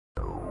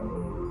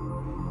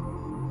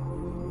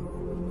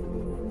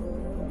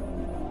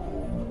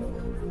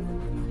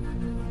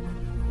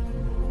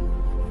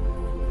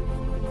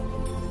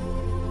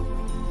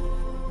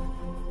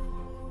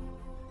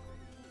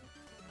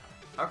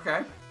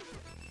Okay.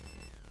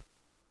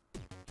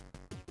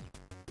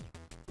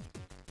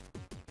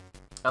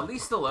 At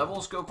least the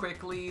levels go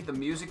quickly. The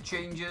music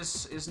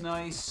changes is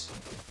nice.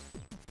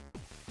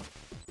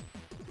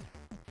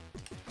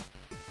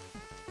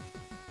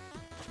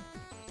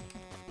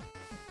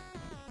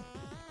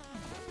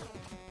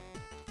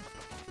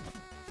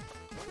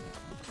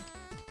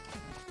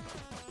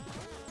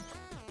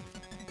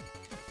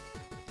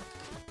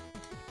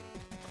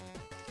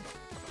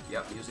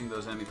 Yep, using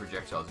those enemy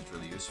projectiles is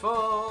really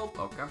useful.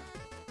 Okay.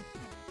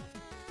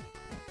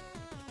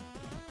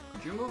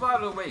 Could you move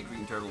out of the way,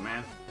 Green Turtle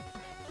Man?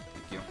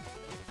 Thank you.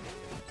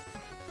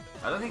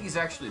 I don't think he's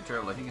actually a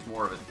turtle. I think he's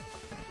more of a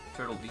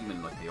turtle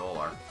demon like they all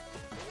are.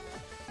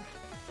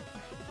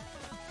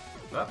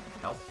 Oh,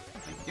 health.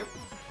 Thank you.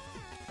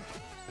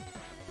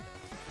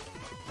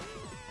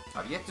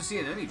 I've yet to see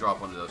an enemy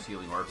drop one of those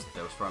healing orbs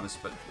that was promised,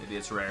 but maybe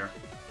it's rare.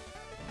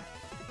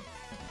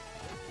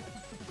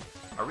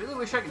 I really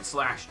wish I could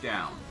slash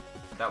down.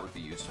 That would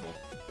be useful.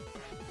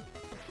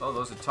 Oh,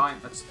 those are time.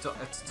 That's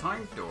a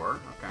time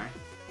door. Okay.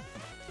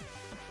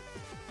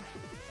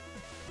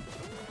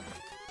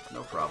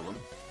 No problem.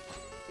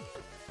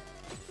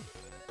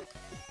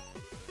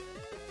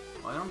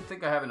 Well, I don't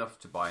think I have enough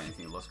to buy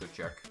anything. Let's go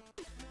check.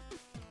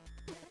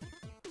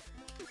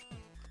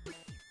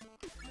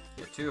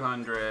 Yeah,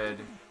 200.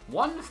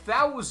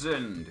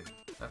 1,000!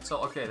 That's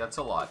all. Okay, that's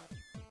a lot.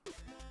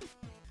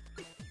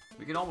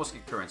 We can almost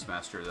get Currents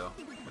Master, though.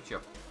 What's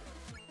up?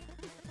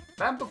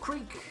 Bamboo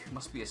Creek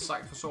must be a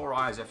sight for sore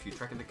eyes after you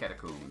trek in the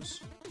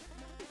catacombs.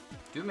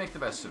 Do make the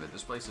best of it.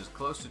 This place is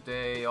close to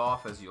day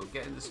off as you'll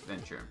get in this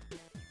adventure.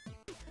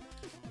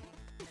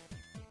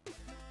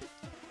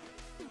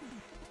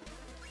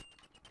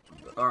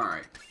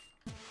 Alright.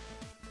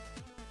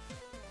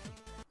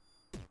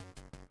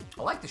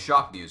 I like the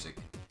shock music.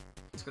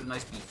 It's got a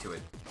nice beat to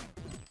it.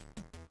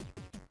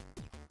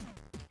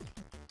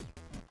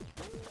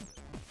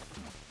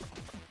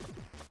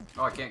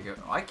 Oh,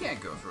 I can't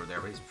go through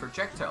there, but his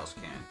projectiles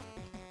can.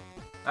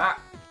 Ah!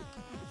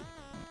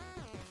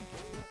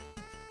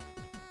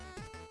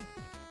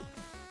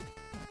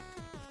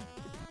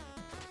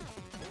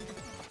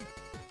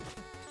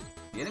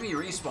 The enemy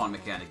respawn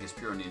mechanic is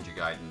pure Ninja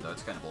Gaiden, though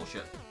it's kind of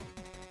bullshit.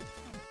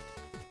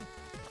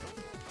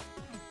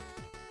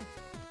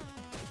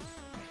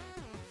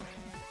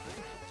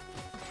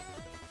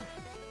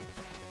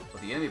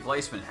 But the enemy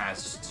placement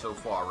has, so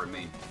far,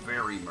 remained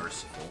very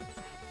merciful.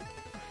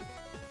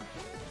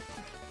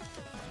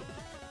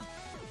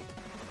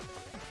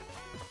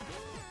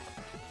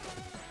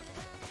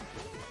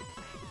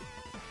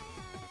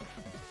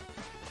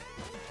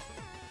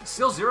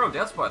 Still 0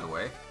 deaths, by the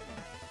way.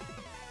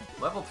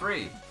 Level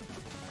 3.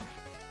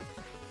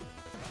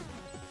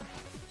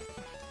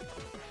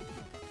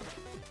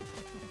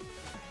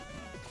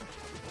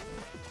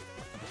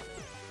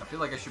 I feel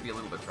like I should be a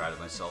little bit proud of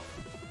myself.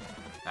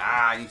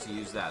 Ah, I need to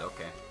use that.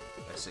 Okay.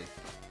 I see.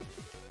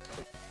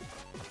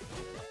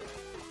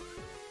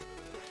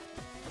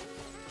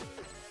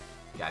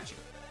 Gotcha.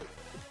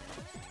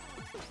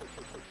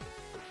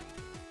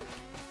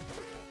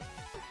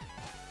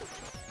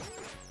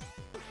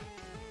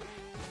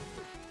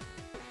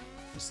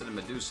 Instead of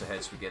Medusa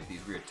heads, we get these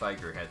weird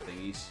tiger head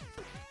thingies.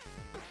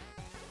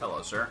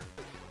 Hello, sir.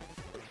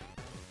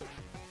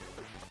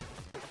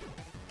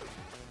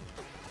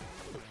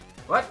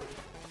 What?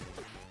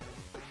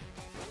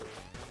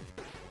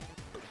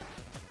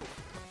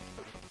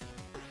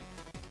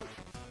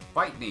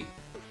 Fight me.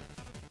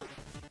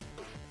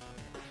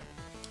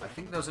 I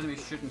think those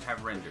enemies shouldn't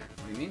have rendered.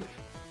 What do you mean?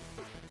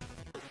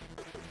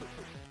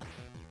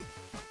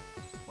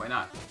 Why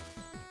not?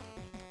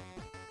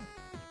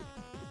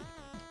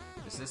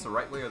 Is this the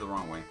right way or the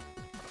wrong way?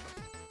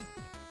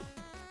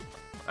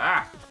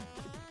 Ah!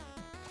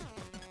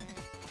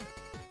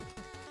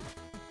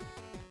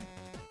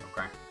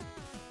 Okay.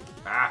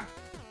 Ah!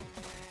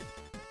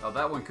 Oh,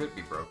 that one could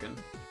be broken.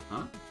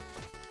 Huh?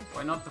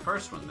 Why not the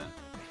first one, then?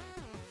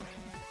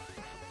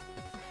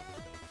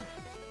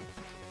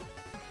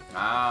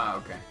 Ah,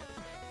 okay.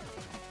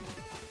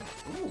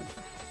 Ooh!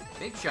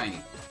 Big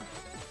shiny.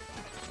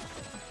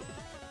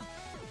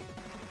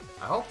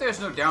 I hope there's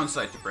no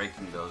downside to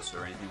breaking those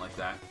or anything like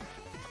that.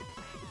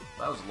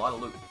 That was a lot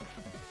of loot.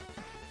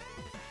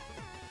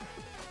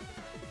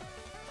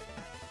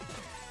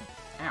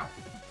 Ow.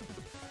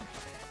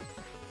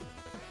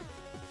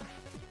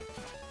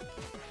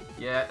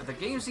 Yeah, the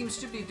game seems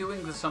to be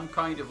doing some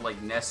kind of like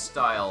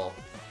NES-style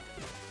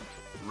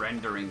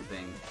rendering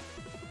thing.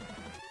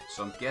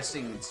 So I'm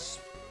guessing it's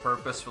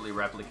purposefully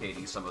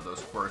replicating some of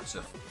those quirks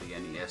of the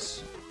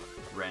NES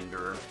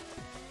renderer.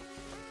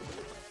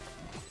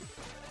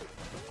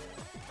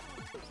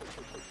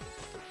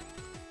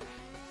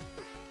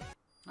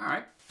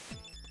 Alright.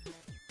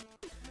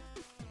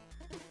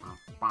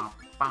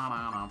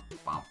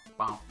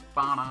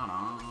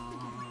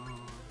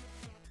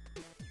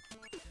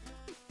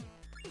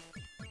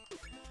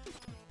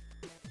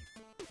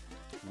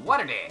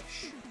 Water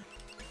Dash!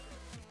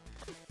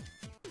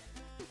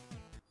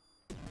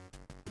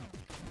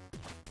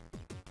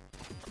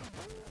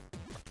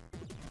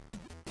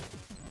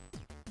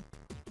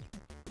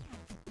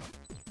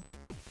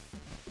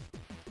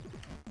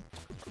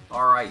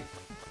 Alright.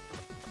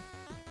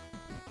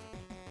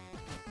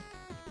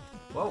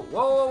 Whoa,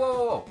 whoa, whoa,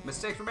 whoa, whoa!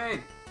 Mistakes were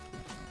made!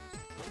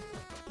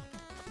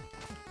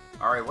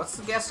 Alright, what's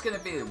the guess gonna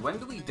be? When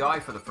do we die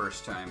for the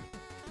first time?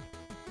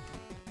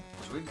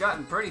 Because we've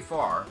gotten pretty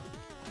far.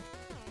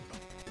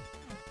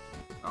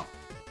 Oh.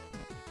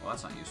 Well,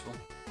 that's not useful.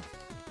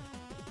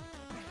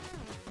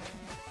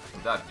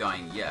 Without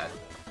dying yet.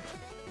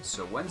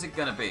 So when's it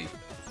gonna be?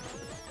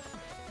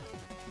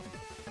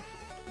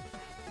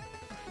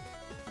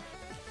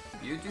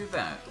 You do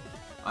that.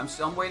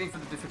 I'm waiting for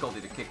the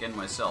difficulty to kick in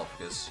myself,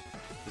 because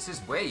this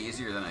is way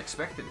easier than I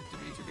expected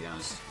it to be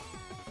honest.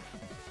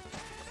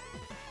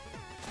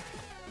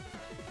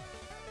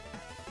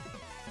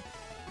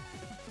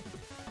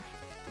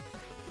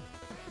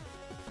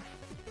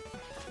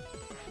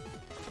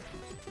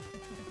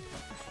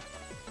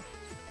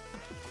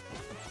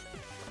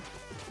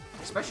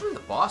 Especially the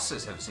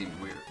bosses have seemed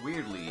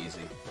weirdly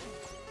easy.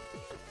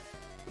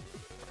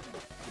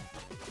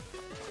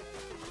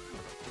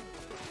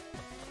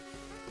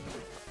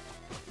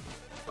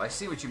 I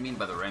see what you mean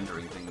by the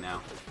rendering thing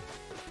now.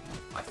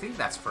 I think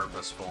that's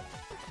purposeful.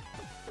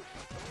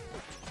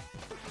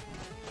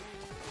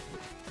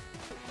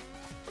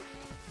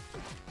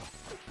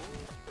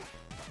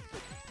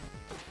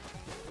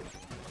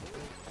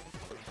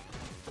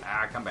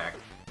 Ah, come back.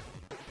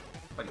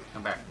 Buddy,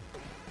 come back.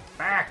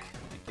 Back!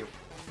 Thank you.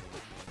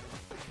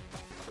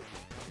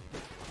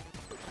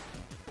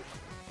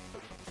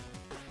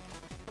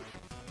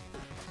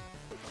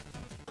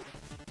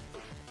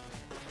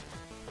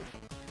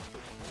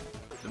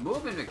 The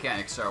movement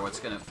mechanics are what's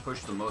going to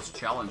push the most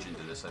challenge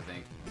into this, I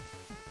think.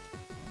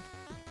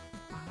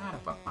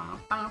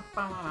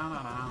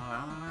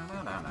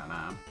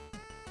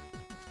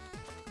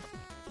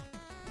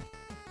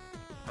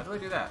 How do I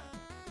do that?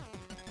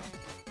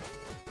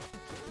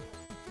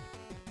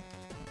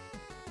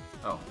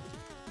 Oh,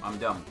 I'm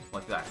dumb.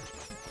 Like that.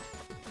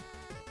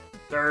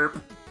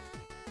 Derp!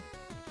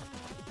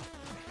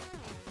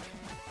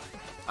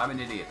 I'm an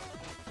idiot.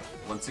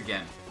 Once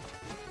again.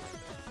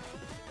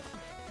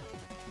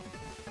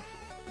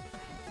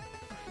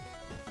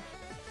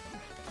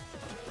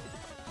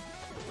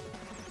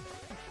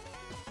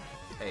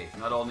 Hey,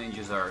 not all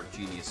ninjas are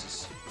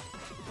geniuses.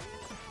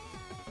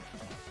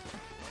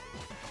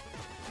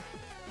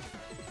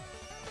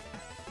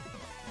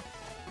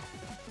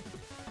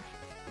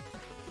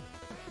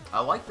 I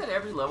like that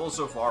every level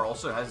so far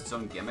also has its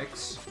own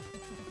gimmicks.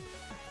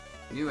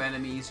 New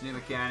enemies, new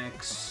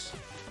mechanics,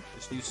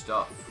 just new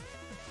stuff.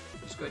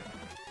 It's good.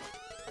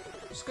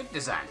 It's good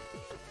design.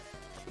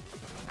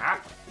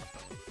 Ah!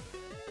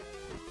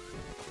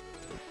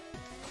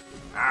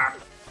 Ah!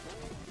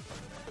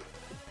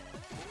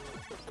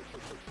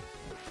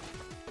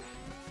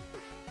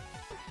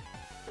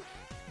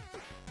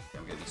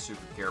 I'm gonna be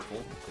super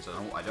careful because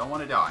I don't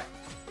want to die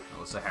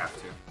unless I have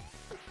to,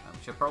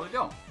 which I probably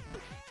don't.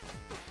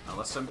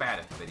 Unless I'm bad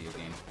at the video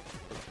game.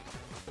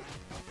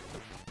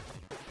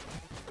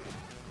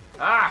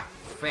 Ah!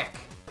 Feck!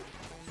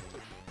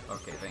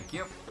 Okay, thank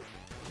you.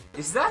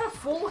 Is that a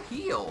full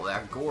heal,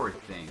 that gourd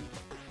thing?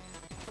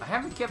 I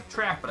haven't kept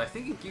track, but I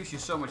think it gives you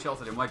so much health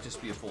that it might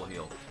just be a full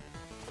heal.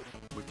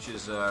 Which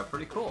is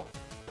pretty cool.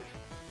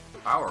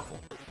 Powerful.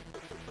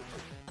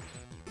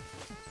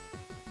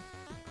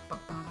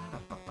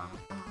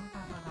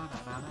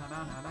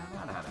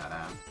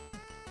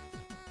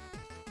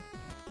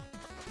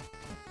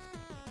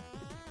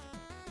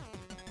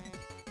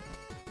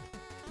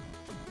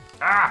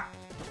 Ah!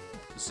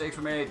 Mistake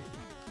for made.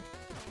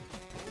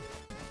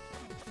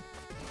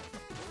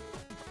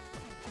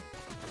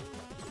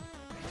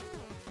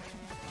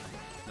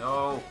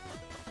 No.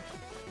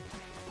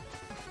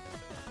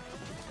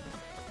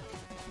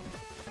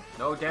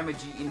 No damage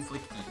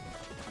inflicted.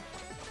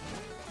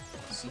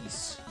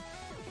 Cease.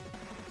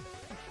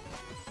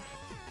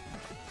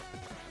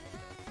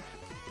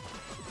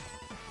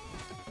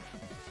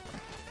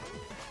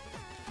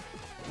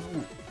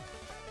 Ooh.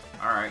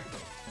 Alright.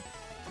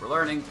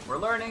 We're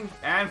learning,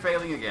 and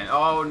failing again.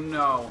 Oh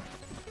no.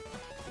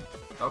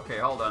 Okay,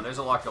 hold on, there's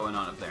a lot going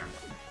on up there.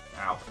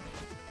 Ow.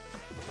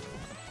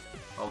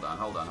 Hold on.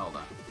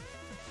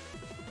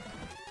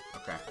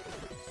 Okay.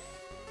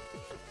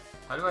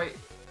 How do I...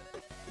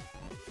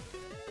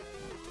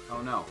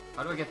 Oh no,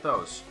 how do I get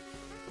those?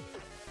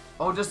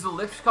 Oh, does the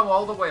lift come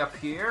all the way up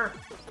here?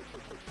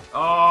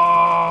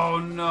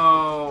 Oh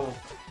no.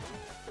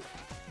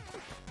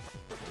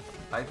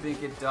 I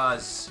think it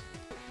does.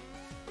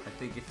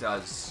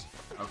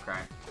 Okay.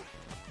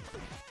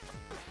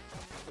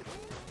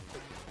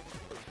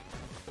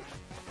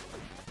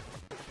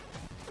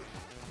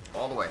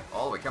 All the way,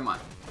 come on.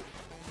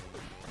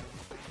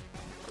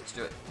 Let's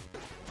do it.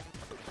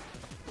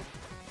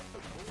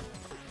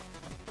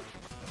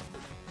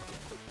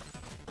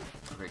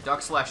 Okay,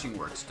 duck slashing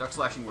works. Duck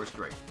slashing works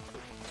great.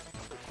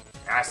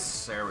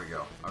 Yes, there we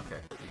go. Okay,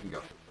 we can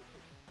go.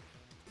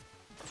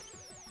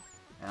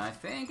 And I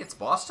think it's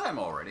boss time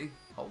already.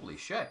 Holy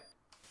shit.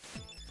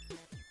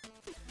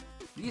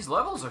 These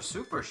levels are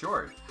super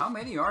short. How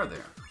many are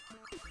there?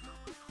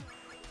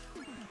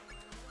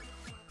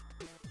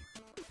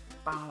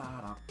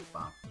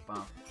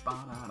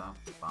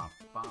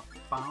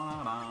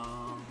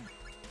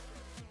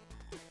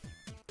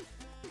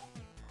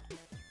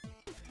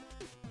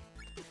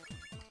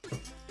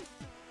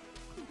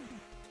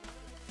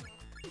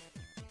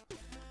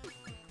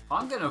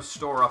 I'm gonna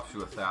store up to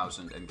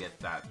 1,000 and get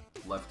that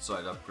left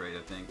side upgrade,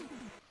 I think.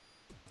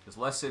 Because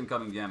less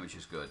incoming damage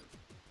is good.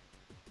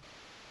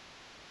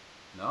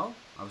 No?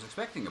 I was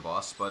expecting a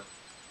boss, but...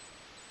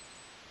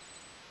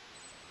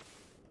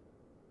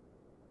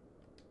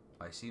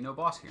 I see no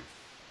boss here.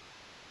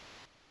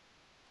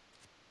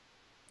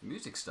 The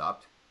music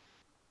stopped.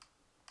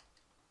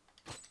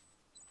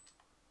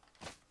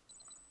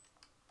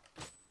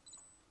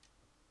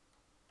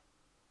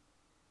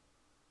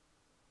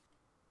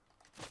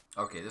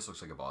 Okay, this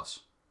looks like a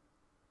boss.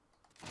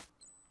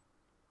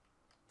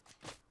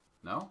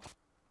 No?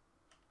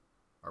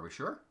 Are we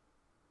sure?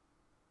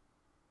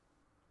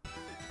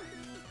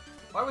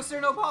 Why was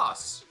there no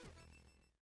boss?